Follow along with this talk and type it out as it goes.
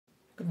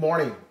Good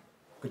morning,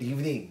 good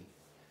evening,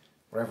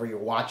 wherever you're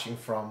watching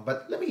from.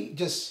 But let me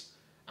just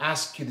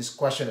ask you this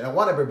question, and I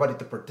want everybody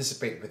to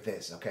participate with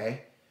this,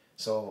 okay?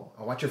 So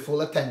I want your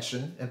full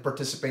attention and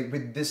participate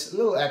with this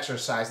little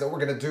exercise that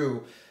we're going to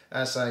do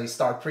as I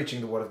start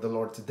preaching the word of the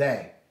Lord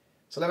today.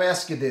 So let me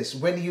ask you this.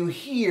 When you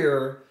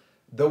hear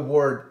the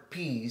word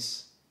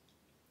peace,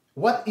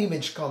 what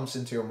image comes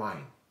into your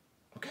mind?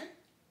 Okay?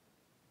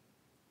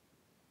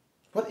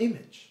 What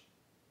image?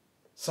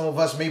 Some of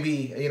us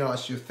maybe,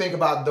 as you think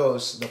about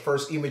those, the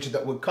first image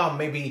that would come,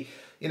 maybe,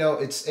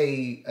 it's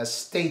a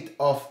state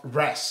of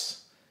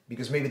rest.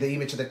 Because maybe the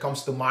image that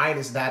comes to mind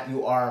is that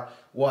you are,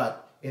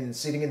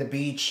 sitting in the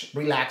beach,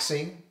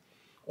 relaxing.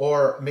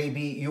 Or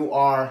maybe you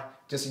are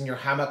just in your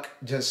hammock,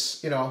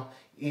 just,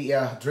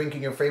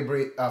 drinking your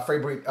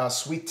favorite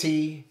sweet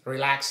tea,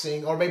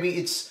 relaxing. Or maybe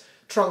it's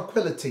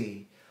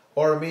tranquility.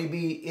 Or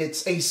maybe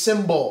it's a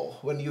symbol.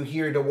 When you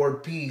hear the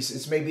word peace,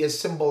 it's maybe a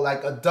symbol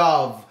like a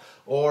dove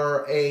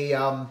or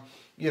an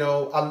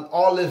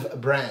olive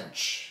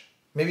branch.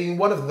 Maybe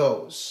one of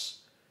those.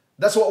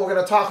 That's what we're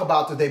going to talk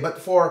about today. But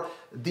for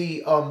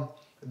the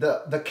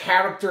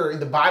character in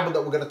the Bible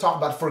that we're going to talk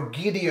about, for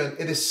Gideon,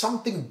 it is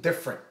something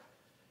different.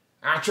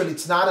 Actually,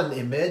 it's not an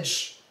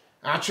image.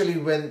 Actually,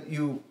 when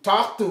you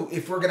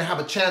if we're going to have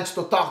a chance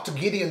to talk to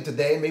Gideon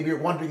today, maybe you're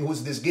wondering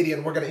who's this Gideon,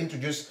 I'm going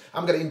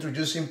to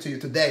introduce him to you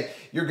today.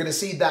 You're going to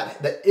see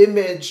that the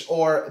image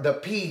or the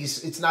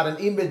piece, it's not an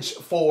image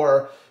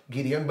for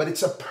Gideon, but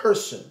it's a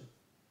person.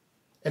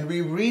 And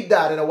we read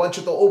that, and I want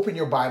you to open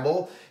your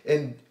Bible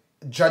in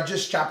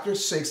Judges chapter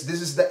 6.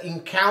 This is the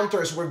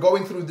encounters. We're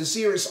going through the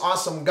series,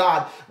 Awesome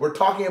God. We're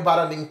talking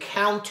about an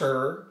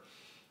encounter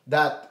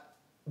that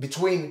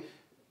between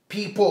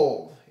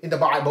people in the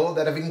Bible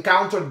that have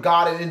encountered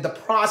God, and in the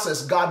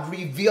process, God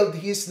revealed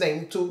His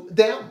name to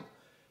them.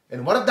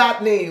 And one of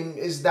that name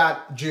is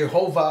that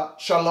Jehovah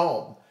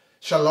Shalom.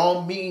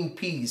 Shalom meaning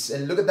peace.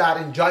 And look at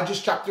that in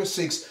Judges chapter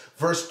 6,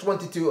 verse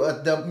 22,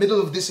 at the middle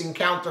of this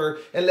encounter.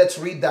 And let's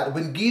read that.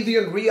 When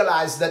Gideon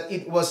realized that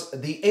it was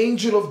the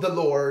angel of the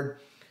Lord,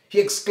 he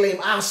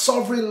exclaimed,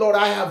 Sovereign Lord,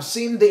 I have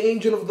seen the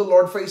angel of the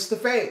Lord face to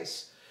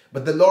face.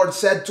 But the Lord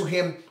said to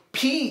him,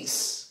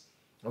 Peace.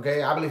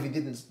 Okay, I believe he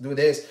didn't do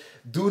this.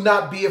 Do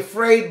not be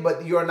afraid,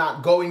 but you are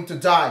not going to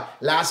die.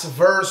 Last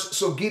verse.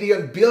 So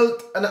Gideon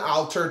built an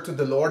altar to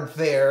the Lord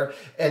there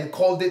and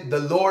called it, The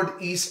Lord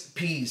is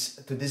Peace.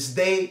 To this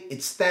day,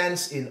 it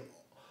stands in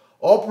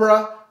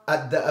Opera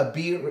at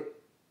the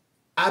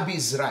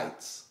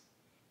Abizrites.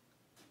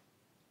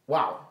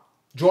 Wow.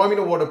 Join me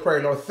in a word of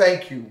prayer, Lord.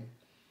 Thank you.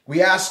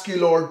 We ask you,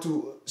 Lord,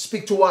 to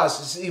speak to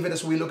us, even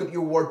as we look at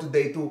your word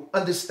today, to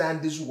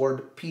understand this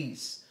word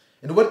peace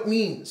and what it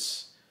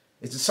means.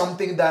 Is it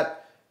something that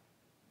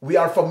we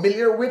are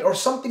familiar with or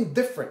something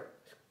different?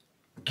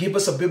 Give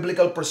us a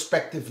biblical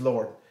perspective,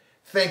 Lord.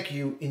 Thank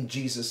you in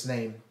Jesus'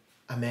 name.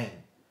 Amen.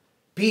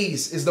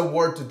 Peace is the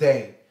word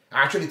today.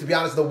 Actually, to be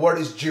honest, the word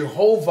is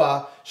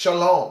Jehovah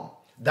Shalom.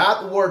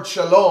 That word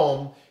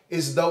Shalom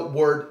is the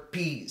word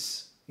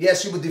peace.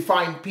 Yes, you would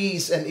define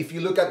peace, and if you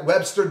look at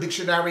Webster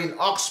Dictionary and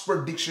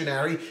Oxford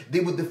Dictionary,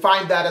 they would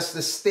define that as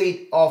the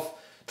state of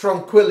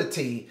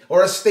tranquility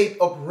or a state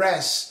of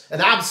rest,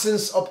 an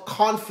absence of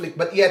conflict.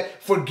 But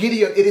yet for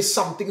Gideon, it is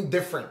something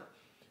different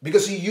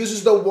because he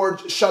uses the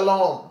word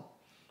shalom.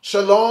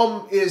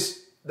 Shalom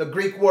is the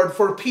Greek word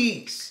for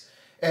peace.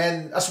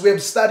 And as we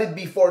have studied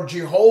before,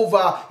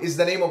 Jehovah is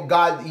the name of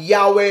God,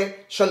 Yahweh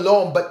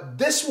Shalom. But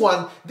this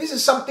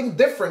is something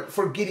different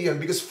for Gideon,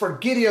 because for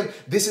Gideon,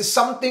 this is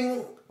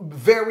something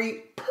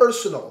very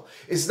personal.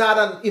 It's not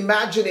an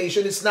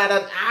imagination. It's not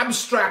an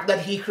abstract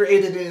that he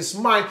created in his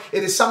mind.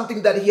 It is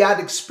something that he had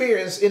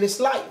experienced in his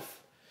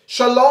life.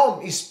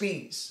 Shalom is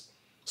peace.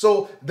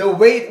 So the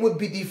way it would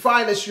be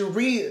defined as you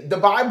read the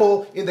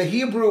Bible in the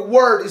Hebrew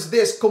word is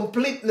this: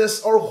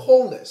 completeness or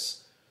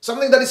wholeness.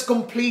 Something that is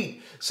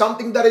complete.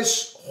 Something that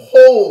is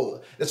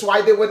whole. That's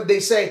why when they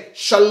say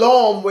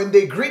shalom, when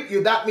they greet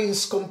you, that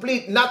means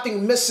complete.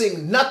 Nothing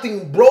missing,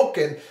 nothing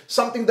broken.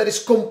 Something that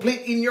is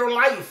complete in your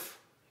life.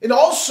 And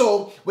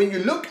also, when you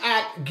look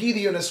at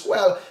Gideon as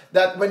well,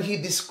 that when he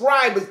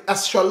described it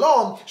as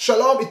shalom,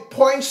 it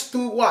points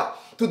to what?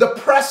 To the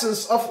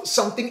presence of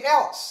something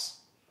else.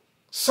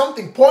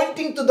 Something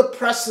pointing to the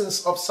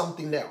presence of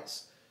something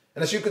else.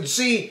 And as you could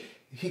see,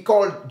 he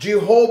called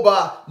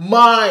Jehovah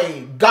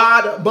my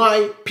God,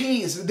 my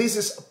peace. This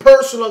is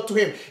personal to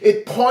him.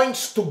 It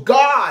points to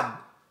God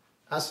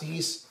as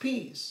his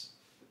peace.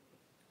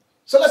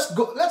 So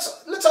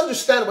let's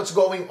understand what's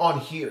going on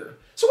here.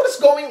 So what is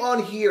going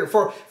on here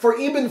for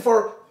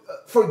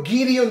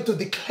Gideon to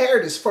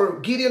declare this, for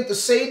Gideon to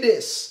say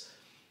this,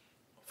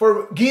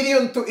 for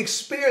Gideon to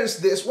experience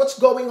this? What's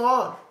going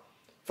on?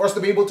 For us to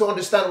be able to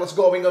understand what's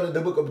going on in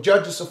the book of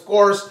Judges, of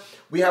course,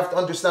 we have to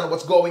understand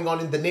what's going on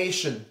in the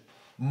nation.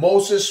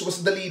 Moses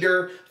was the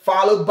leader,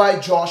 followed by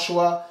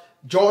Joshua.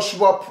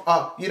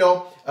 Joshua,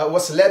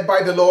 was led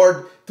by the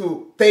Lord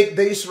to take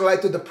the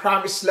Israelite to the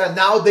promised land.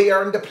 Now they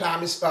are in the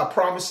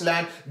promised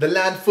land, the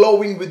land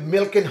flowing with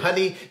milk and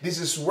honey. This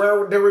is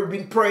where they were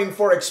been praying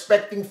for,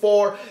 expecting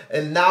for,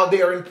 and now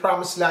they are in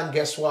promised land.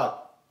 Guess what?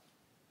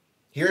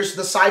 Here's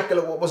the cycle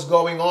of what was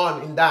going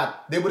on in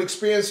that. They would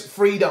experience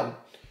freedom.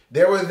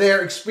 They were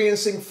there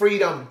experiencing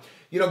freedom.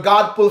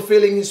 God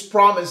fulfilling His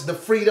promise, the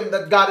freedom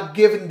that God had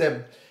given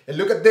them. And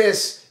look at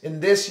this. In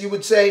this, you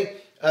would say,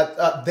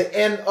 at the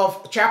end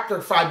of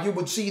chapter 5, you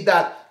would see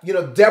that,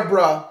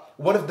 Deborah,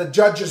 one of the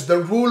judges, the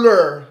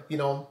ruler,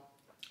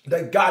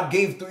 that God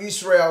gave to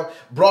Israel,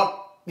 brought,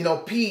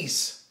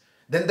 peace.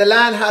 Then the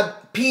land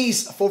had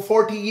peace for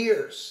 40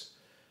 years.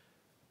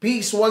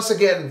 Peace once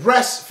again,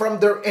 rest from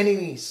their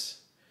enemies.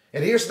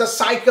 And here's the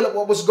cycle of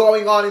what was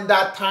going on in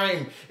that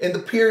time, in the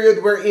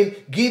period wherein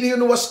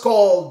Gideon was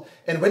called.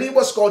 And when he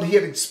was called, he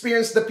had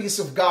experienced the peace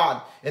of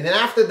God. And then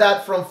after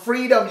that, from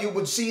freedom, you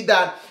would see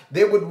that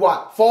they would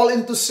what? Fall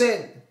into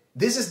sin.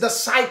 This is the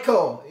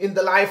cycle in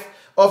the life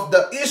of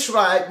the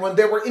Israelites when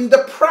they were in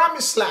the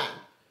promised land.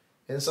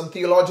 And some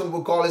theologians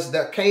would call it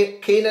the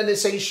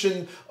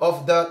Canaanization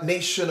of the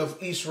nation of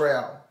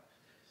Israel.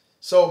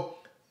 So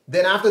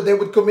then after they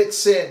would commit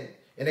sin.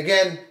 And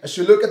again, as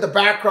you look at the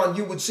background,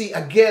 you would see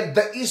again,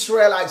 the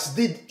Israelites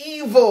did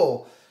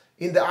evil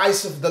in the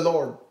eyes of the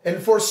Lord.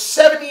 And for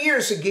 7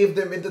 years, He gave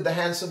them into the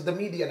hands of the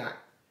Midianite.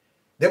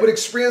 They would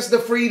experience the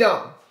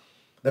freedom,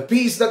 the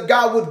peace that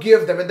God would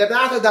give them. And then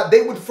after that,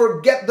 they would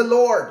forget the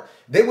Lord.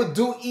 They would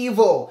do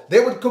evil. They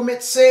would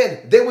commit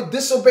sin. They would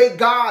disobey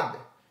God.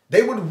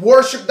 They would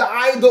worship the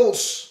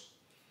idols.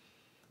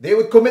 They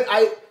would commit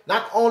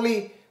not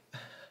only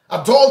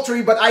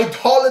adultery, but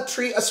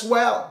idolatry as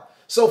well.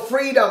 So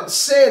freedom,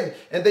 sin,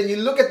 and then you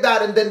look at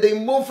that and then they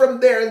move from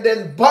there, and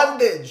then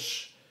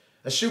bondage.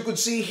 As you could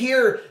see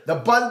here, the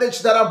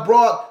bondage that are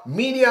brought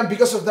Midian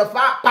because of the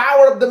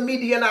power of the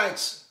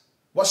Midianites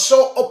was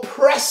so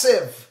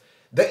oppressive.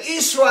 The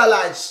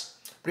Israelites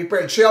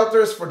prepared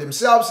shelters for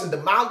themselves in the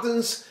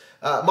mountains,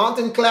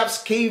 mountain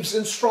clefts, caves,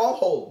 and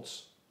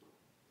strongholds.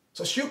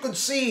 So as you could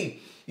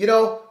see,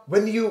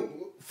 when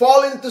you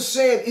fall into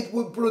sin, it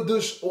would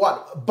produce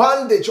what?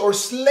 Bondage or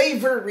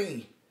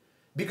slavery.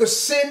 Because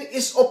sin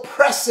is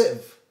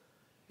oppressive.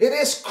 It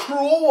is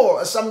cruel,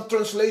 as some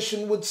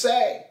translation would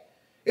say.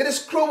 It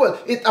is cruel.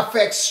 It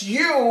affects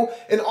you,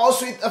 and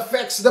also it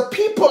affects the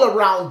people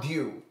around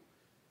you.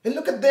 And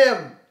look at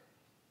them.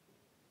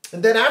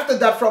 And then after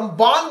that, from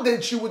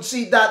bondage, you would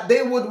see that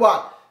they would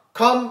what?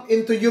 Come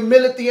into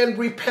humility and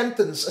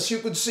repentance. As you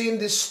could see in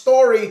this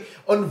story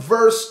on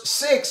verse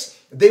 6,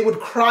 they would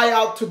cry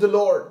out to the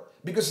Lord.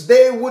 Because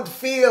they would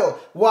feel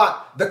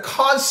what? The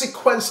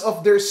consequence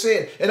of their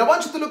sin. And I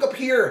want you to look up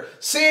here.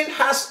 Sin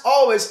has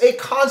always a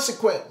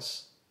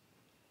consequence.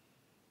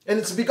 And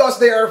it's because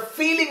they are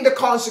feeling the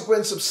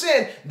consequence of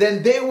sin,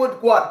 then they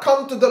would what?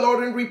 Come to the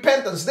Lord in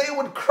repentance. They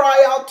would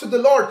cry out to the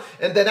Lord.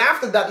 And then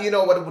after that, you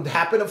know what would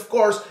happen? Of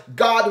course,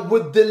 God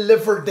would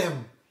deliver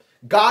them.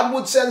 God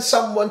would send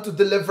someone to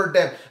deliver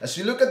them. As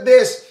you look at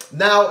this,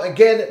 now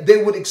again,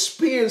 they would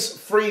experience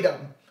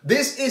freedom.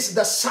 This is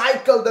the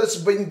cycle that's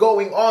been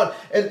going on.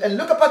 And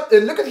look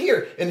at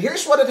here. And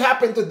here's what had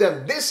happened to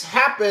them. This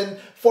happened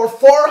for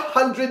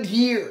 400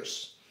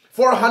 years.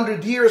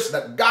 400 years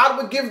that God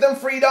would give them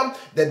freedom.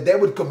 Then they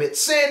would commit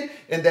sin.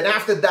 And then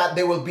after that,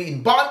 they will be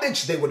in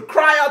bondage. They would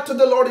cry out to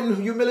the Lord in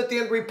humility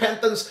and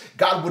repentance.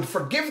 God would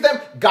forgive them.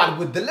 God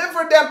would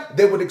deliver them.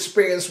 They would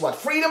experience what?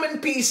 Freedom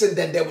and peace. And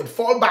then they would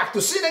fall back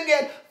to sin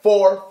again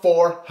for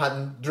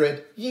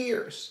 400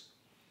 years.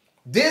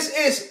 This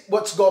is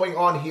what's going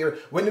on here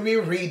when we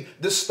read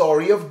the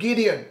story of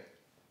Gideon.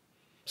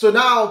 So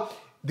now,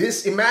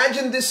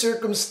 imagine this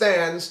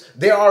circumstance.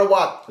 They are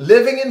what?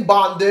 Living in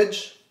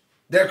bondage.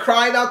 They're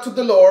crying out to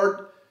the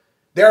Lord.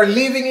 They are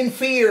living in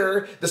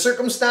fear. The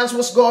circumstance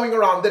was going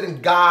around them,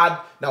 and God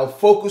now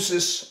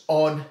focuses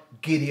on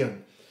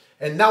Gideon.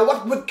 And now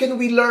what can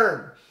we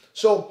learn?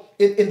 So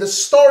in the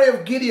story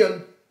of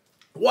Gideon,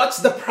 what's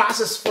the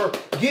process for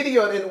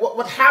Gideon, and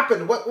what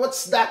happened?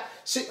 What's that?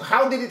 See,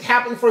 how did it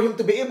happen for him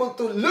to be able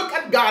to look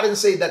at God and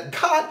say that,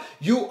 God,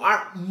 you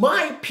are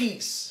my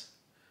peace?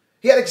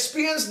 He had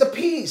experienced the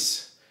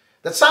peace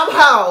that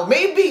somehow,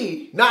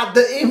 maybe not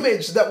the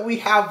image that we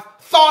have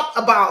thought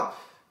about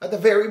at the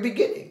very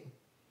beginning.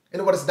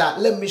 And what is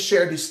that? Let me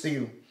share this to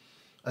you.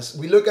 As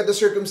we look at the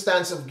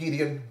circumstance of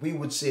Gideon, we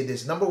would say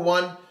this. Number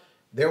one,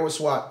 there was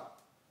what?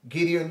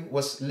 Gideon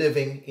was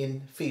living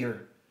in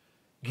fear.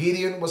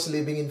 Gideon was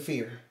living in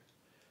fear.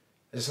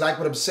 It's like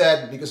what I've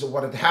said, because of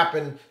what had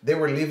happened, they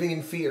were living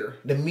in fear.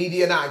 The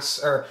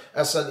Midianites,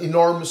 as an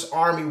enormous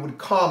army, would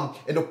come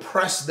and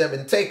oppress them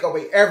and take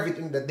away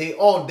everything that they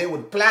owned. They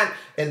would plant,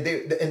 and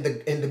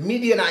the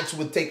Midianites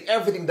would take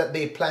everything that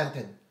they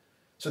planted.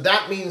 So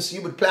that means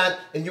you would plant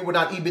and you would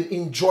not even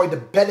enjoy the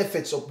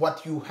benefits of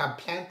what you have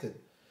planted.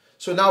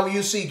 So now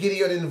you see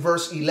Gideon in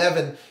verse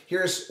 11.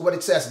 Here's what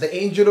it says. The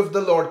angel of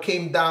the Lord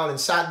came down and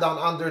sat down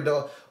under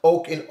the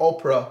oak in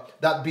Ophrah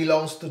that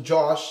belongs to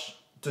Joash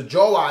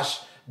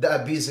the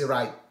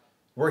Abiezrite,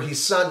 where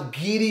his son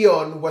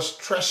Gideon was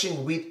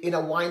threshing wheat in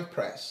a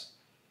winepress.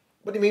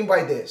 What do you mean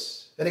by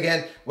this? And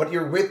again, what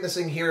you're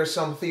witnessing here,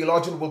 some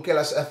theologian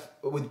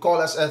would call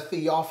us a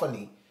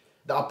theophany,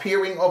 the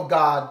appearing of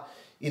God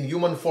in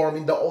human form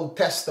in the Old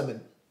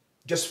Testament,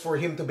 just for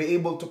him to be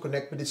able to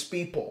connect with his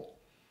people.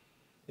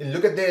 And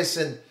look at this,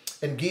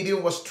 and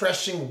Gideon was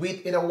threshing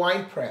wheat in a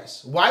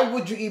winepress. Why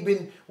would you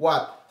even,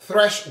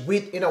 thresh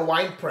wheat in a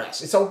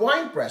winepress? It's a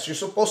winepress. You're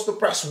supposed to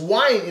press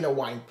wine in a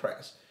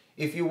winepress.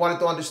 If you wanted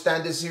to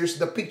understand this, here's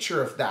the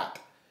picture of that.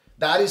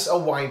 That is a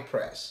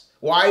winepress.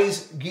 Why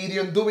is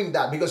Gideon doing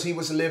that? Because he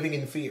was living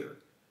in fear.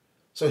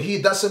 So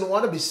he doesn't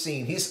want to be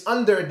seen. He's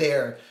under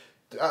there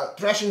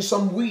threshing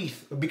some wheat.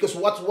 Because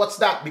what's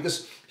that?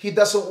 Because he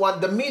doesn't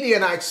want the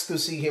Midianites to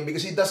see him.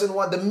 Because he doesn't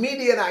want the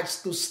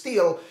Midianites to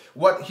steal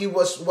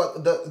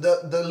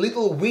the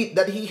little wheat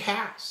that he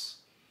has.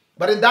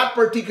 But in that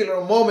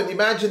particular moment,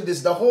 imagine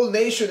this, the whole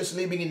nation is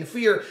living in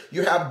fear.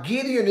 You have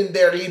Gideon in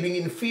there living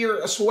in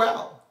fear as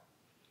well.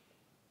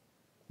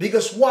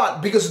 Because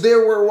what? Because they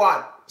were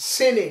what?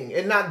 Sinning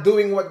and not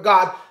doing what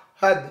God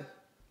had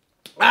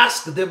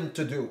asked them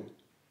to do.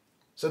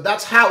 So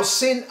that's how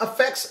sin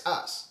affects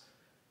us.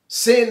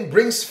 Sin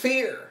brings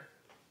fear.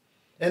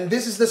 And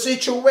this is the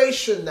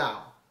situation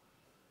now.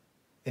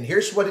 And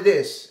here's what it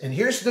is. And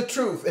here's the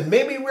truth. And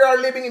maybe we are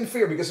living in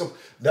fear because of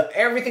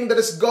everything that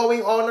is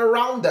going on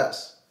around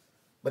us.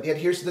 But yet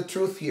here's the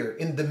truth here.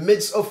 In the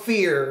midst of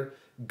fear,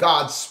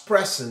 God's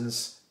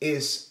presence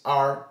is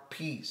our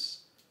peace.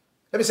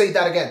 Let me say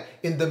that again.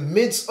 In the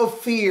midst of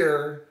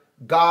fear,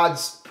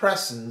 God's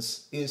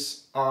presence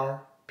is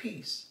our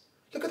peace.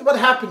 Look at what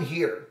happened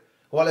here.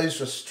 While he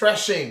was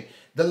threshing,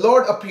 the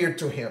Lord appeared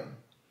to him.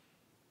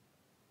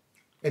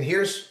 And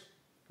here's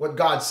what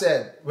God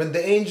said. When the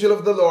angel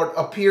of the Lord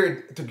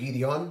appeared to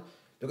Gideon,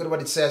 look at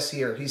what it says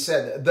here. He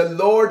said, "The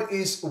Lord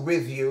is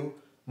with you,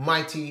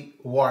 mighty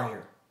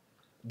warrior."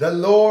 The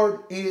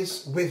Lord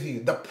is with you.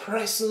 The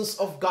presence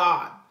of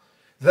God.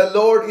 The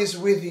Lord is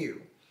with you.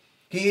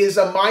 He is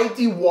a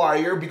mighty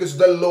warrior because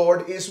the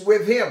Lord is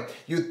with him.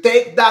 You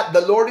take that,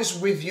 the Lord is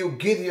with you,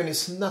 Gideon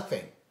is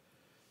nothing.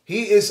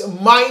 He is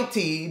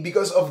mighty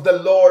because of the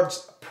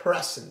Lord's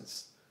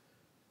presence.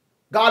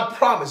 God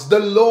promised, the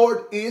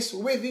Lord is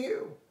with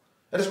you.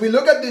 And as we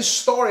look at this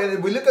story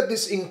and we look at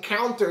this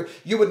encounter,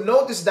 you would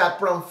notice that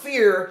from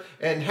fear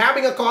and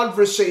having a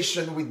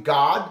conversation with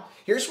God,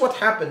 here's what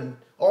happened.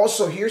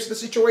 Also, here's the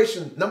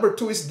situation. Number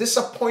 2 is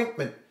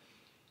disappointment.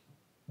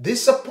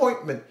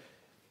 Disappointment.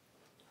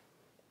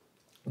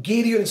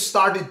 Gideon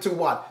started to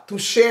what? To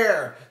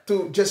share,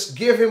 to just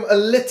give him a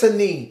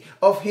litany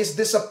of his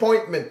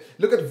disappointment.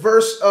 Look at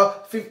verse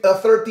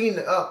 13,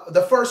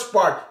 the first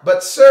part.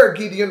 "But sir,"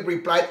 Gideon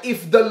replied,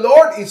 "if the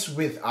Lord is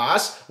with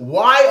us,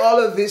 why all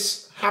of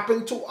this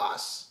happened to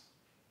us?"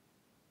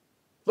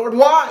 Lord,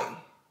 why?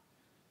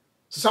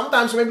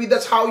 Sometimes maybe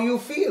that's how you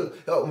feel.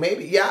 Oh,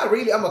 maybe, yeah,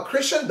 really, I'm a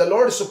Christian. The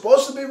Lord is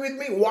supposed to be with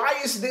me. Why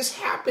is this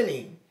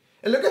happening?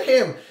 And look at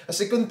him as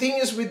he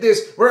continues with this.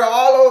 Where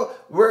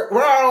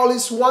are all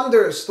his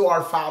wonders to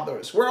our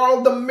fathers? Where are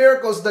all the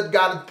miracles that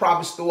God had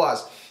promised to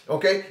us?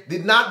 Okay,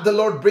 did not the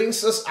Lord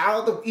brings us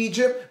out of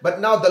Egypt?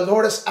 But now the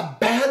Lord has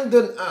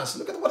abandoned us.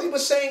 Look at what he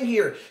was saying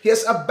here. He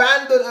has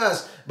abandoned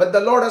us. But the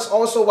Lord has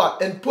also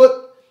what? And put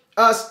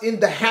us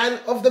in the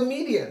hand of the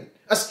Midian.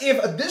 As if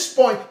at this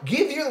point,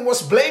 Gideon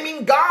was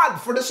blaming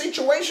God for the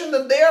situation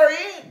that they are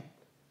in.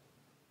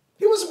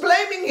 He was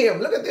blaming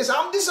him. Look at this.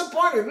 I'm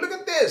disappointed. Look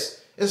at this.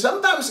 And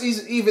sometimes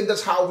even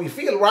that's how we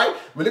feel, right?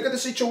 We look at the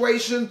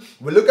situation,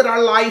 we look at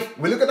our life,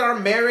 we look at our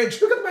marriage.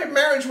 Look at my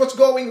marriage, what's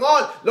going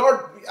on? Lord,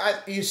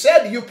 you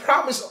said, you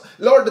promised,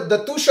 Lord, that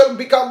the two shall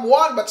become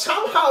one, but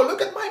somehow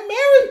look at my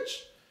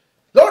marriage.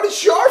 Lord,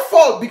 it's your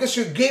fault because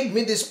you gave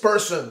me this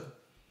person.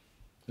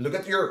 Look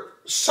at your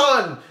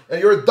son and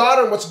your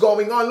daughter, what's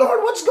going on.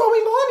 Lord, what's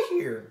going on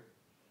here?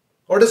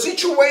 Or the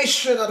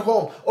situation at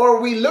home.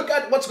 Or we look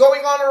at what's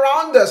going on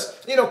around us.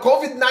 You know,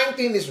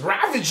 COVID-19 is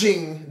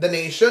ravaging the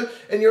nation.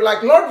 And you're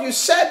like, Lord, you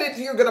said it.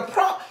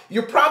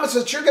 You promised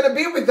that you're going to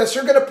be with us.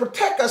 You're going to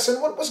protect us.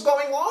 And what was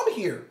going on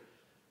here?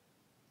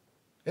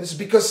 And it's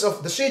because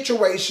of the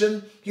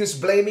situation. He was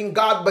blaming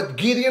God. But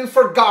Gideon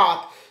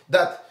forgot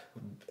that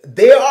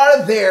they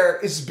are there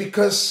is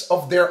because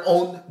of their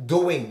own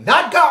doing.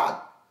 Not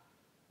God.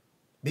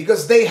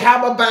 Because they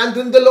have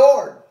abandoned the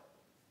Lord.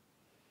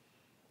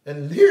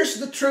 And here's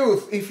the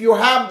truth. If you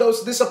have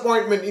those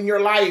disappointments in your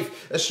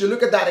life, as you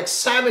look at that,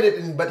 examine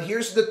it. But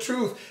here's the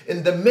truth.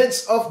 In the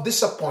midst of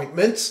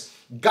disappointments,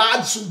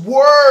 God's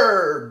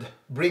word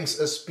brings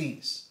us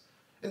peace.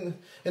 And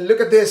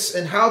look at this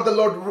and how the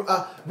Lord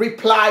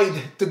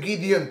replied to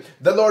Gideon.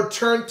 The Lord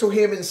turned to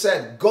him and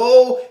said,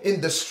 "Go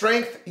in the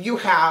strength you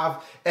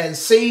have and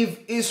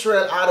save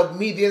Israel out of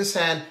Midian's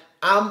hand.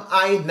 Am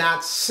I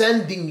not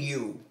sending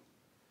you?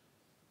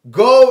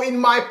 Go in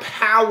my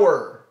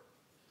power.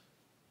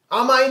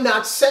 Am I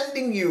not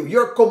sending you?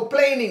 You're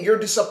complaining, you're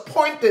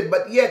disappointed,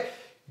 but yet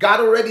God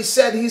already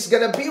said he's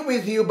going to be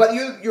with you, but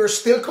you're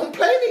still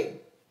complaining."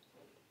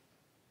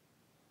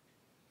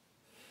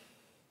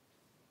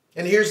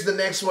 And here's the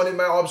next one in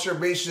my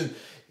observation.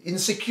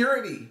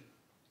 Insecurity.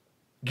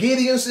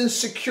 Gideon's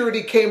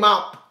insecurity came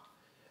up.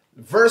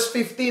 Verse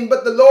 15,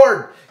 but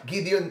Lord,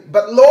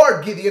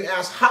 Gideon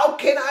asked, how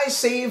can I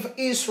save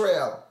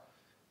Israel?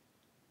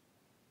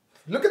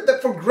 Look at the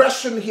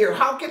progression here.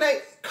 How can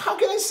I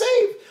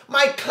save?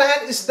 My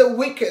clan is the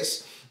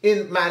weakest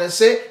in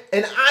Manasseh,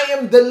 and I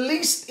am the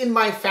least in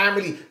my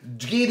family.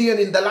 Gideon,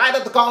 in the light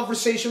of the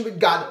conversation with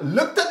God,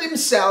 looked at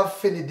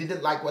himself and he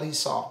didn't like what he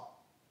saw.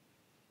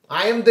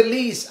 I am the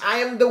least. I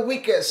am the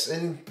weakest.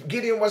 And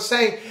Gideon was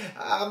saying,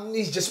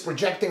 he's just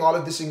projecting all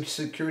of this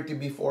insecurity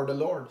before the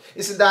Lord.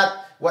 Isn't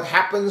that what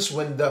happens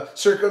when the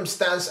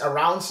circumstance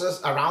around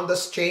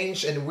us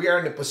change and we are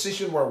in a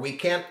position where we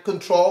can't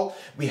control?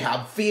 We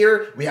have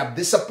fear, we have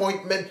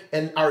disappointment,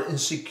 and our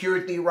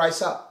insecurity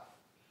rise up.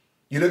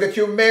 You look at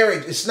your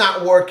marriage, it's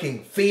not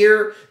working.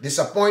 Fear,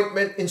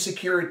 disappointment,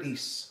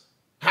 insecurities.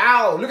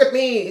 How? Look at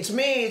me. It's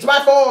my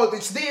fault.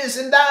 It's this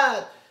and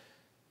that.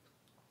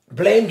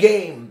 Blame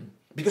game.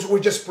 Because we're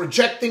just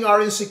projecting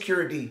our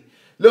insecurity.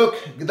 Look,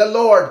 the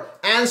Lord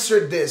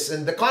answered this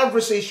in the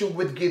conversation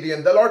with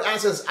Gideon. The Lord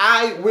answers,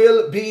 I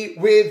will be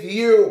with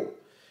you,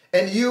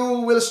 and you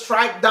will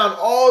strike down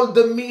all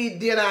the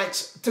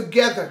Midianites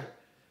together.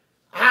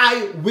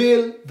 I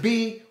will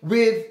be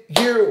with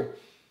you.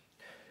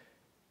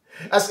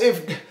 As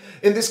if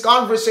in this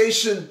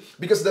conversation,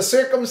 because the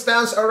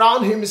circumstance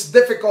around him is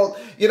difficult,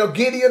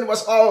 Gideon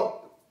was all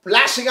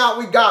lashing out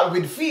with God,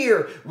 with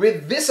fear,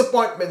 with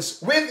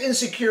disappointments, with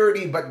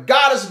insecurity. But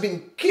God has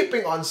been keep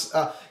on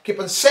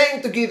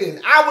saying to Gideon,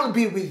 I will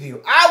be with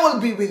you. I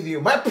will be with you.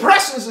 My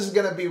presence is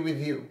going to be with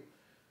you.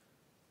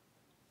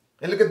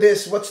 And look at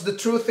this. What's the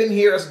truth in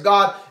here as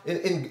God,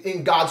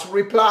 in God's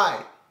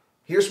reply?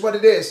 Here's what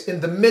it is.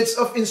 In the midst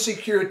of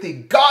insecurity,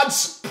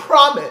 God's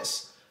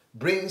promise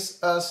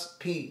brings us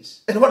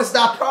peace. And what is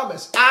that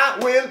promise? I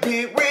will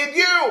be with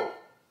you.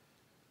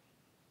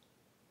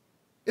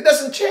 It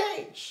doesn't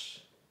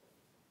change.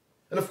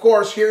 And of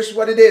course, here's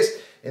what it is.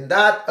 In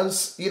that,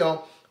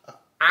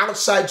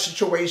 outside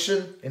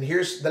situation, and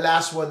here's the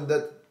last one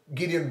that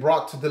Gideon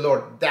brought to the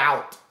Lord,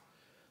 doubt.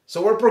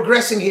 So we're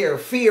progressing here.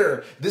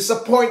 Fear,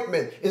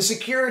 disappointment,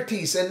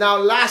 insecurities, and now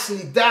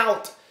lastly,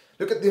 doubt.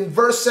 Look at in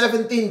verse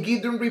 17,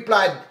 Gideon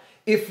replied,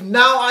 if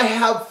now I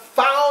have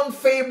found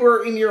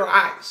favor in your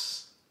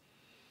eyes,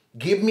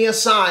 give me a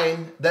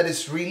sign that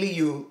it's really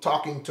you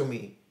talking to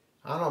me.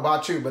 I don't know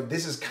about you, but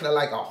this is kind of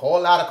like a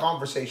whole lot of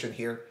conversation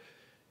here.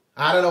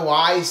 I don't know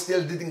why he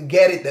still didn't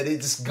get it, that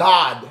it's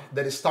God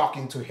that is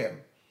talking to him.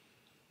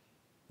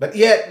 But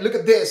yet, look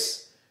at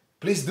this.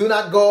 Please do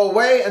not go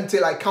away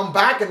until I come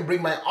back and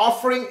bring my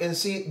offering and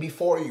see it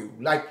before you.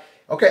 Like,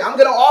 okay, I'm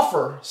going to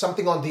offer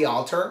something on the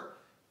altar.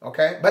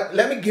 Okay, but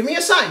give me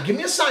a sign. Give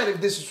me a sign if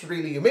this is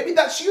really you. Maybe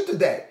that's you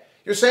today.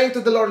 You're saying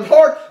to the Lord,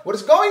 Lord, what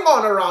is going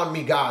on around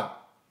me, God?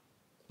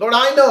 Lord,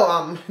 I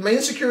know my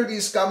insecurity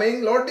is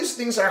coming. Lord, these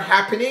things are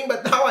happening.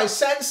 But now I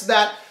sense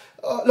that,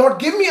 Lord,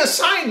 give me a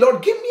sign.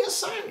 Lord, give me a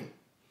sign.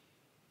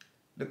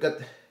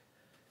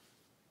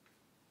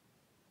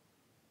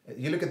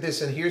 You look at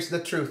this, and here's the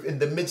truth. In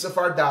the midst of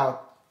our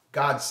doubt,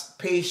 God's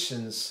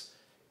patience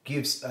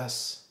gives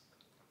us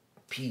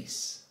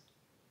peace.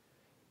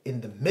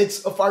 In the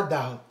midst of our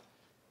doubt,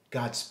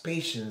 God's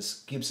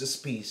patience gives us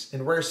peace.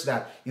 And where's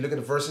that? You look at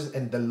the verses,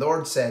 and the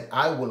Lord said,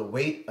 I will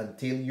wait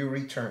until you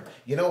return.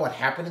 You know what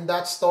happened in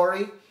that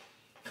story?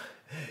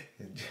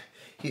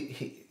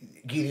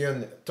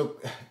 Gideon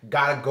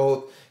got a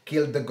goat,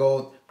 killed the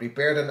goat,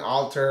 prepared an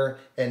altar,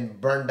 and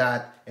burned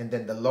that. And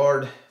then the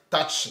Lord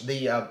touched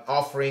the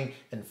offering,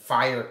 and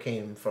fire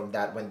came from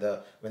that when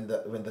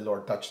the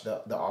Lord touched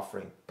the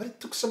offering. But it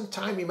took some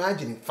time.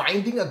 Imagine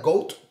finding a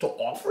goat to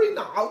offer in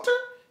the altar.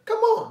 Come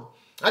on.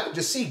 I could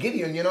just see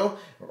Gideon,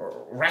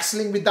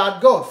 wrestling with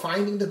that goat,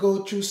 finding the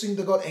goat, choosing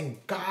the goat, and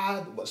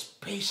God was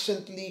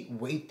patiently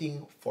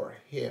waiting for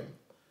him.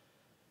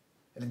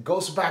 And it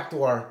goes back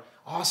to our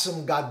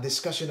awesome God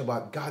discussion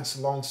about God's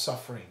long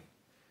suffering.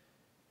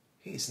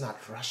 He is not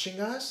rushing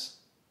us.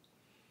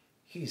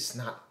 He is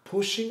not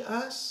pushing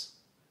us.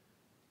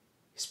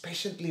 He's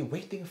patiently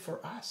waiting for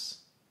us.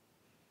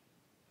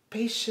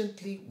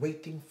 Patiently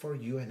waiting for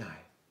you and I.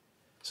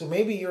 So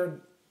maybe you're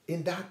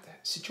in that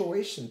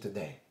situation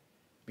today.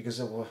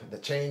 Because of the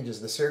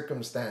changes, the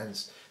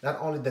circumstance, not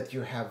only that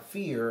you have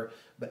fear,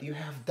 but you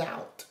have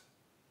doubt.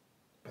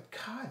 But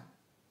God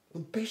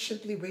will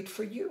patiently wait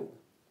for you.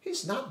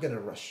 He's not going to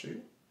rush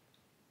you.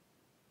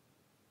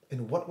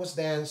 And what was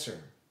the answer?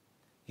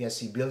 Yes,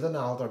 he built an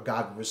altar.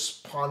 God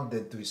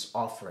responded to his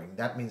offering.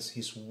 That means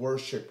his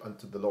worship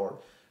unto the Lord.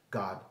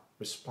 God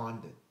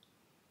responded.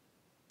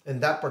 In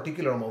that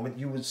particular moment,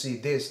 you would see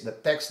this, the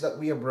text that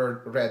we have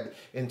read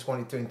in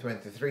 22 and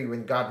 23.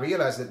 When God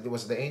realized that it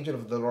was the angel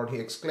of the Lord, he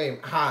exclaimed,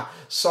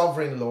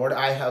 sovereign Lord,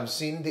 I have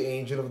seen the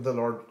angel of the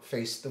Lord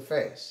face to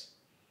face.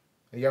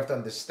 And you have to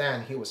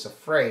understand, he was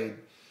afraid.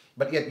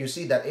 But yet you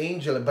see that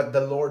angel, but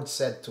the Lord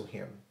said to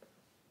him.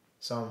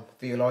 Some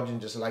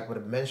theologians just like what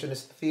I mentioned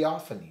is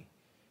theophany.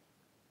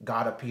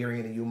 God appearing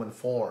in a human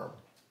form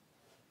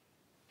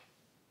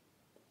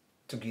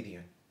to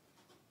Gideon.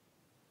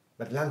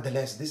 But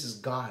nonetheless, this is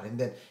God. And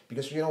then,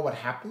 because you know what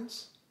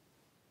happens?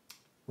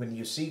 When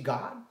you see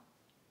God,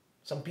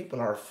 some people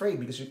are afraid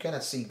because you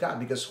cannot see God,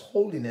 because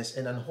holiness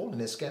and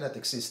unholiness cannot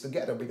exist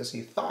together, because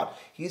he thought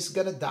he's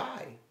going to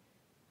die.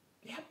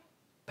 Yep.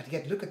 But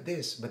yet look at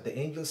this. But the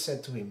angel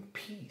said to him,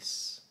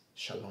 peace,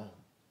 shalom.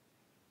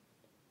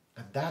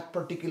 At that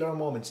particular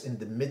moment, in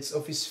the midst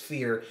of his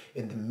fear,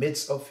 in the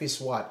midst of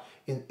his what?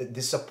 In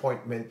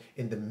disappointment,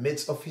 in the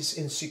midst of his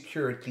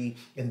insecurity,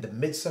 in the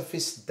midst of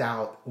his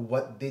doubt,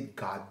 what did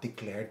God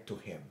declare to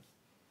him?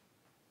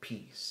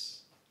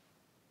 Peace.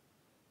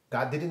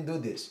 God didn't do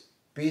this.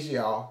 Peace,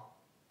 y'all.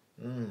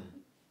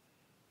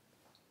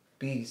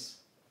 Peace.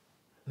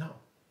 No.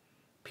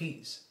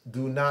 Peace.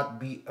 Do not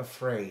be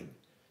afraid.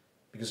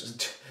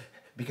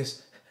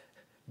 Because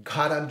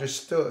God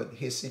understood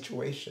his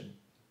situation.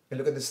 And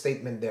look at the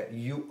statement there.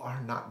 You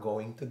are not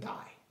going to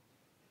die.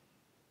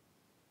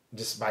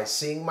 Just by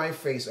seeing my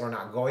face, or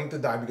not going to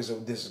die because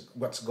of this,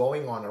 what's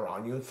going on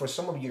around you. For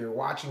some of you, you're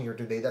watching here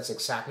today, that's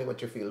exactly what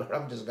you feel. Lord,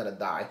 I'm just going to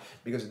die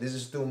because this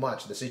is too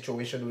much. The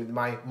situation with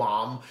my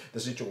mom, the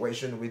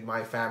situation with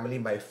my family,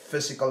 my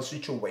physical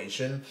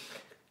situation.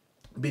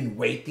 Been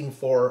waiting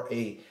for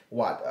a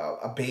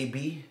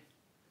baby.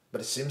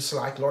 But it seems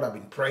like, Lord, I've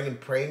been praying and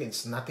praying.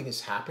 Nothing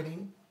is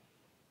happening.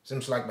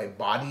 Seems like my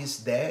body is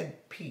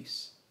dead.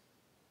 Peace.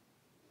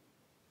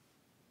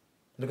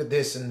 Look at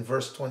this in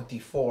verse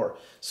 24.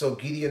 So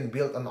Gideon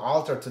built an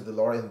altar to the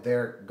Lord, and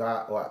there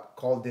God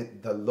called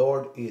it, the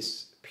Lord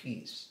is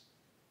peace.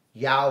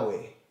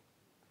 Yahweh,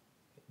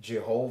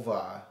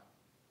 Jehovah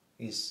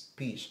is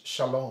peace.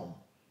 Shalom.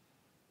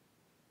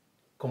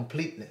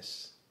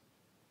 Completeness.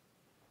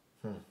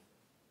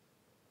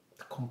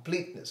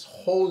 Completeness,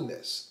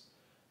 wholeness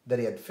that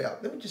he had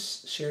felt. Let me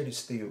just share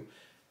this to you.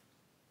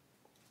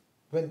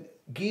 When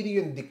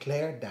Gideon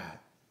declared that,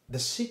 the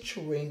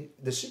situation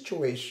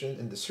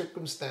and the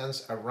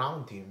circumstance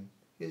around him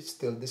is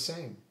still the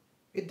same.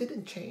 It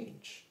didn't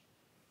change.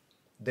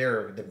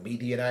 The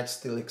Midianites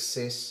still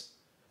exist.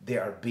 They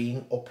are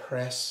being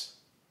oppressed.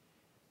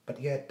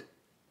 But yet,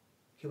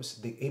 he was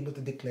able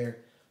to declare,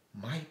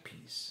 my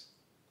peace.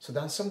 So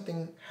then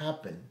something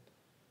happened.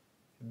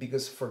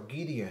 Because for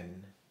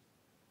Gideon,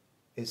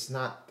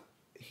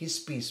 his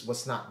peace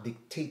was not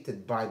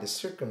dictated by the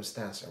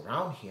circumstance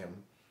around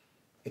him.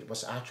 It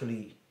was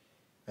actually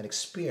an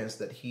experience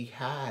that he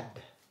had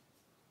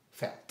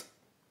felt.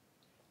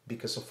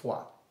 Because of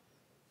what?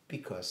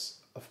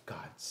 Because of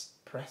God's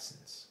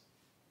presence.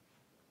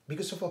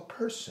 Because of a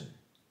person.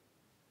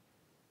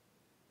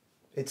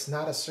 It's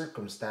not a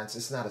circumstance.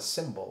 It's not a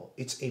symbol.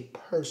 It's a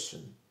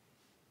person.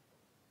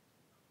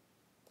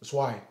 That's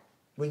why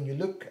when you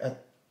look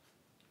at,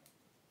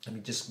 let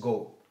me just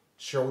go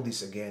show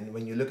this again.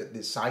 When you look at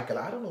this cycle,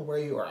 I don't know where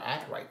you are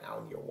at right now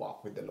in your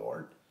walk with the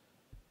Lord.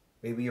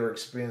 Maybe you're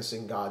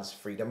experiencing God's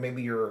freedom.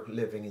 Maybe you're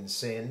living in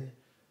sin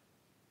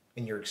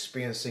and you're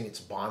experiencing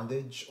its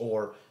bondage,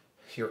 or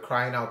you're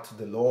crying out to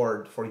the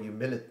Lord for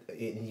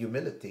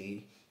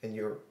humility, and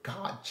you're,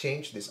 God,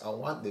 change this. I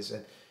want this.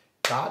 And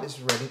God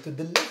is ready to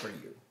deliver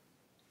you.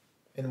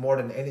 And more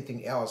than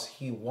anything else,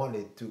 he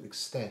wanted to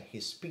extend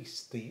his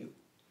peace to you.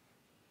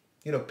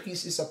 You know,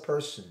 peace is a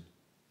person.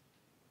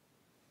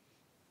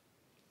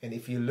 And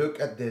if you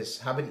look at this,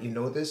 haven't you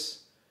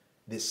noticed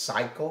this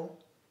cycle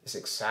is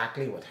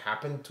exactly what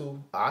happened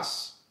to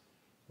us?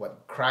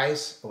 What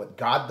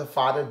God the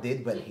Father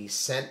did when he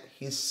sent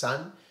his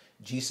Son,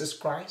 Jesus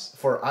Christ,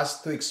 for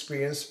us to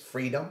experience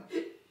freedom,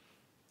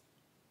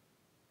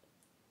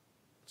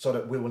 so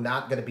that we were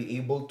not going to be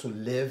able to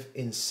live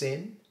in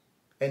sin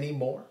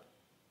anymore.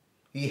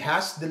 He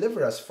has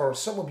delivered us. For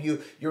some of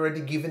you, you've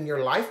already given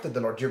your life to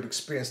the Lord. You've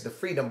experienced the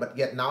freedom, but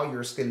yet now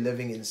you're still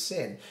living in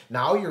sin.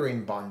 Now you're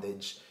in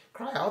bondage.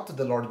 Cry out to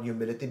the Lord in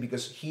humility,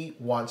 because he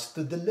wants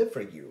to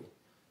deliver you.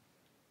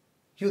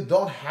 You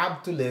don't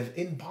have to live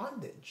in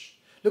bondage.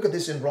 Look at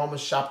this in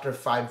Romans chapter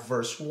 5,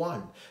 verse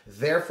 1.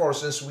 Therefore,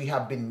 since we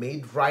have been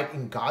made right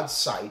in God's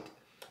sight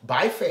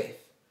by faith,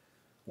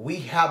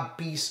 we have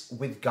peace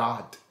with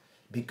God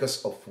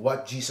because of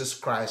what Jesus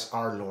Christ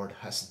our Lord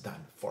has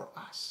done for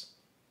us.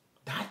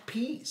 That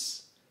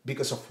peace,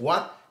 because of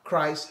what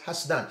Christ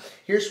has done.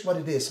 Here's what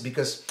it is,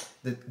 because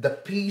the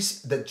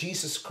peace that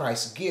Jesus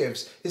Christ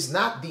gives is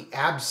not the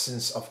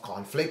absence of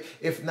conflict.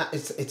 If not,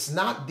 it's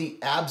not the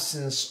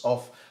absence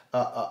of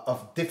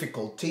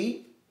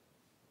difficulty,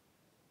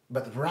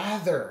 but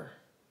rather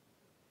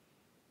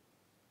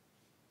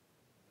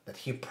that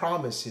he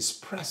promised his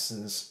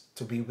presence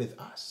to be with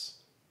us.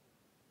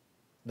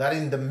 That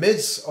in the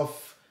midst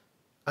of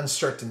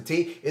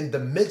uncertainty, in the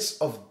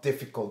midst of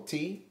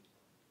difficulty,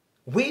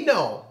 we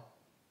know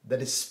that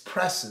his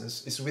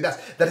presence is with us.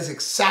 That is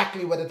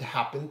exactly what had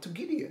happened to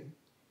Gideon.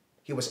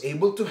 He was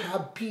able to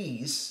have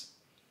peace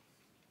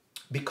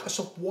because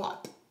of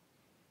what?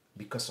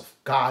 Because of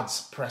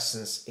God's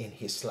presence in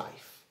his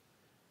life.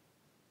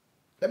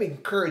 Let me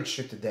encourage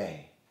you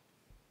today.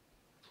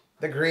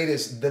 The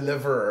greatest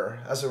deliverer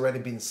has already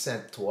been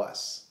sent to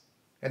us,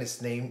 and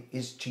his name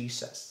is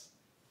Jesus.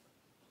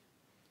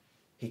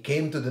 He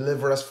came to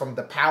deliver us from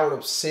the power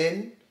of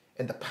sin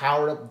and the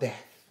power of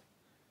death.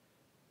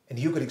 And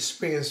you could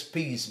experience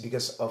peace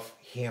because of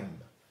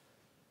Him.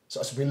 So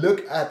as we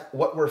look at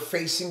what we're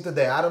facing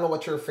today, I don't know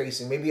what you're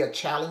facing. Maybe a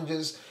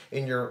challenges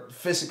in your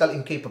physical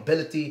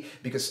incapability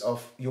because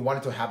of you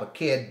wanted to have a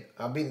kid.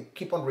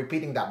 Keep on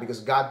repeating that because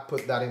God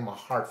put that in my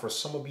heart. For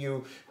some of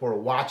you who are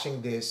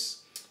watching this,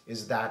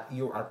 is that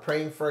you are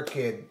praying for a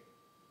kid.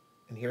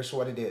 And here's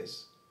what it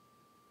is.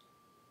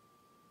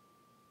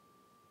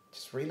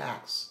 Just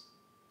relax.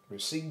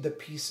 Receive the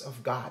peace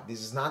of God.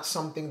 This is not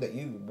something that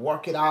you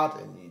work it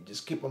out and you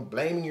just keep on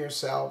blaming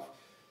yourself.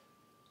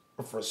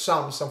 Or for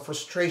some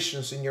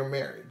frustrations in your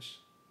marriage.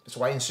 That's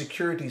why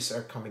insecurities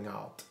are coming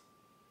out.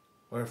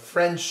 Or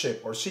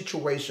friendship or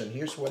situation.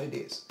 Here's what it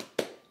is.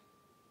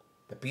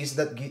 The peace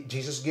that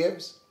Jesus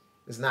gives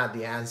is not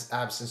the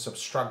absence of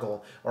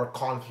struggle or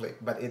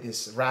conflict, but it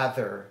is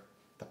rather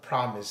the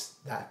promise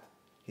that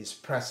His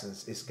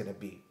presence is going to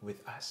be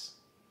with us.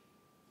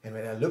 And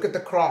when I look at the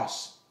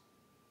cross,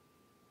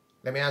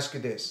 let me ask you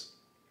this.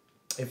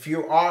 If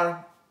you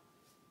are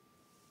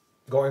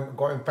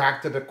going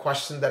back to the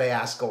question that I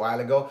asked a while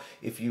ago,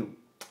 if you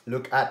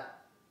look at,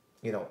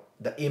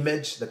 the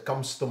image that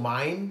comes to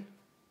mind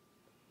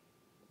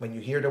when you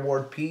hear the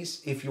word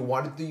peace, if you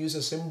wanted to use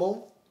a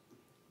symbol,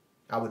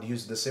 I would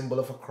use the symbol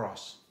of a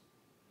cross.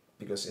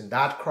 Because in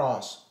that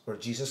cross where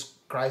Jesus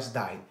Christ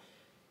died,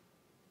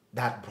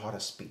 that brought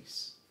us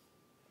peace.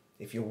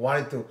 If you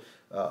wanted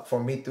to,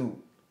 for me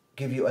to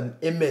give you an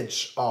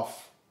image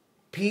of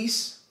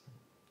peace,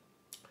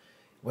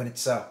 when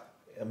it's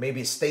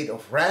maybe a state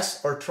of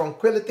rest or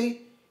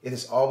tranquility, it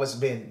has always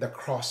been the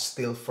cross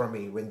still for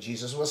me. When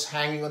Jesus was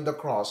hanging on the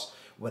cross,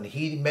 when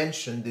He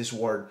mentioned this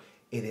word,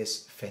 it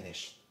is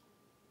finished.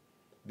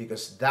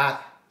 Because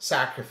that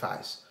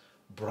sacrifice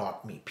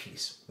brought me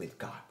peace with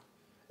God.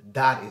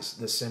 That is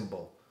the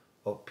symbol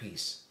of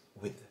peace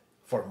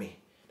for me.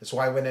 That's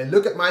why when I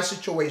look at my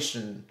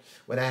situation,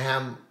 when I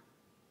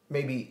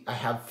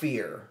have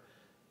fear,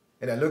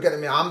 and I look at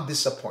me, I'm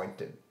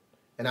disappointed.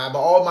 And I have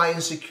all my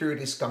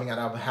insecurities coming out.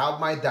 I have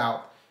my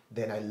doubt.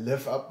 Then I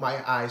lift up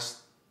my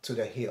eyes to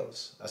the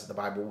hills, as the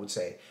Bible would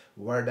say.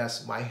 Where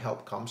does my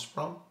help comes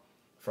from?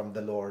 From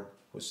the Lord,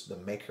 who's the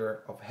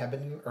maker of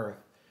heaven and earth,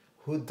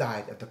 who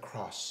died at the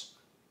cross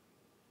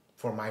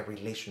for my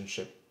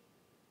relationship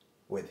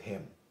with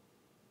Him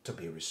to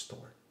be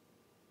restored.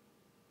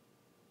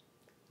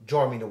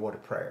 Join me in the word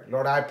of prayer.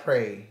 Lord, I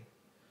pray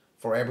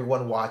for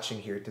everyone watching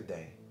here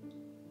today.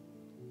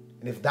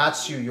 And if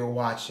that's you, you're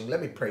watching,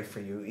 let me pray for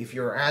you. If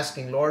you're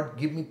asking, Lord,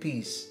 give me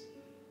peace,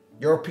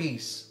 your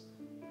peace.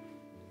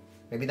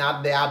 Maybe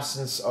not the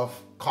absence of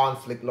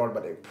conflict, Lord,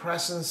 but a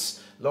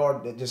presence,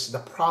 Lord, just the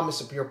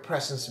promise of your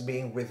presence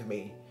being with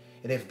me.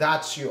 And if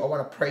that's you, I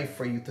want to pray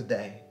for you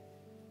today.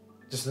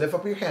 Just lift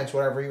up your hands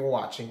wherever you're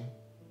watching.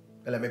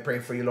 And let me pray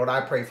for you. Lord,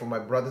 I pray for my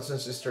brothers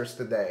and sisters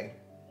today.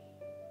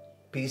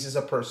 Peace is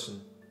a person.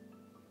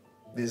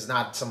 This is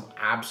not some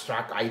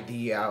abstract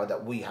idea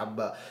that we have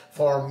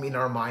formed in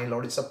our mind,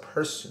 Lord. It's a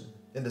person.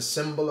 And the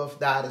symbol of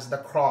that is the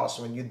cross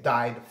when you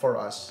died for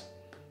us.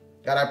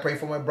 God, I pray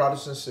for my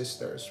brothers and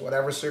sisters,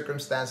 whatever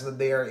circumstance that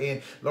they are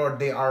in. Lord,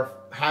 they are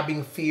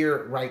having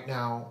fear right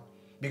now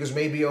because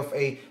maybe of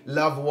a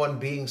loved one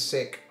being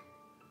sick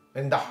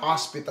in the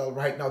hospital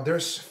right now.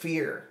 There's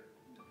fear.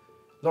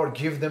 Lord,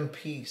 give them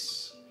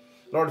peace.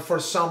 Lord, for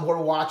some who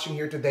are watching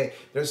here today,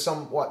 there's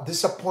some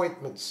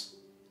disappointments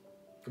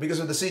because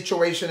of the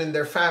situation in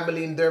their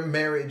family, in their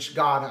marriage.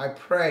 God, I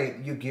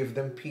pray you give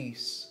them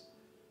peace.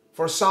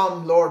 For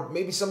some, Lord,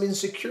 maybe some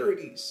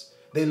insecurities.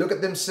 They look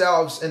at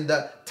themselves and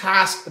the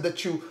task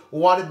that you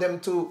wanted them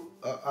to,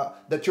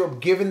 that you're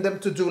giving them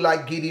to do,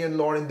 like Gideon,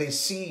 Lord, and they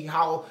see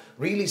how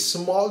really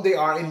small they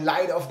are in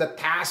light of the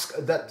task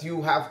that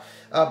you have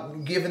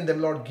given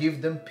them. Lord,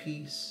 give them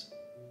peace.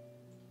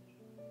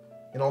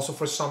 And also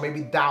for some,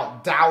 maybe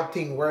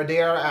doubting where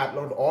they are at.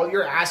 Lord, all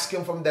you're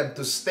asking from them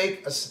to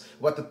take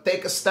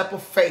a step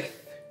of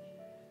faith.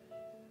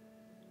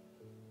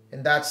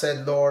 And that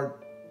said, Lord,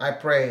 I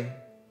pray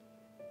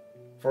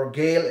for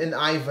Gail and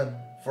Ivan,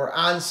 for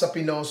Ann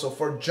Sapinoso,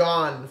 for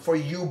John, for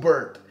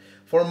Hubert,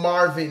 for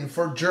Marvin,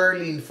 for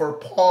Jerlene, for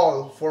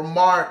Paul, for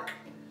Mark,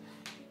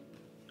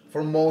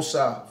 for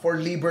Mosa, for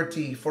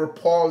Liberty, for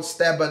Paul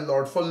Steban,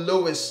 Lord, for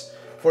Louis,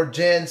 for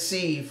Jen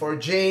C, for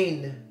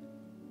Jane,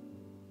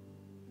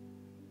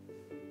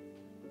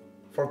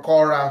 for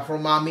Cora, for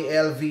Mommy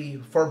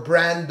LV, for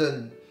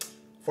Brandon,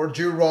 for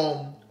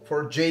Jerome,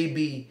 for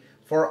JB,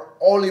 for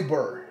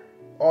Oliver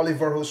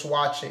who's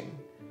watching,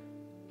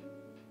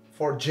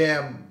 for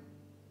Jem.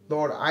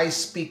 Lord, I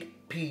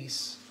speak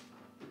peace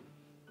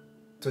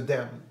to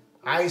them.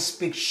 I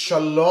speak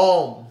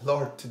shalom,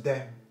 Lord, to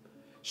them.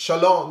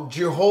 Shalom,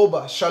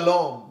 Jehovah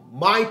Shalom,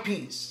 my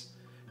peace.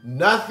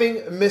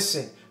 Nothing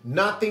missing,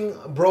 nothing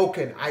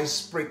broken. I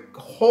speak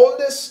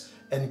wholeness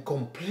and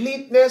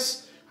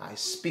completeness. I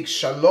speak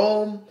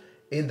shalom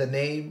in the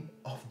name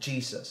of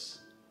Jesus.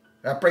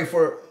 I pray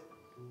for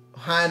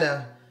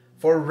Hannah,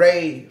 for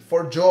Ray,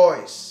 for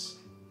Joyce.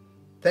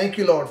 Thank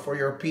you, Lord, for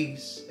your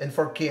peace. And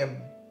for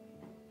Kim.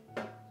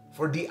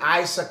 for the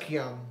Isaac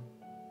Young.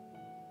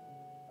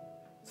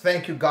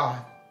 Thank you,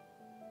 God.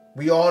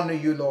 We honor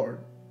you, Lord.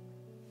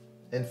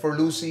 And for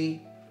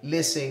Lucy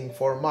Lissing,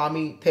 for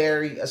Mommy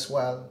Terry as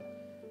well,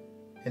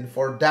 and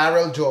for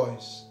Daryl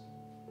Joyce.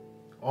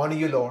 Honor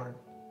you, Lord.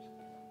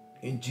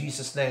 In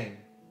Jesus' name,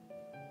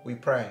 we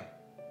pray.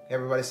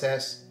 Everybody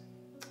says,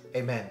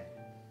 amen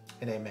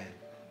and amen.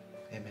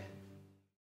 Amen.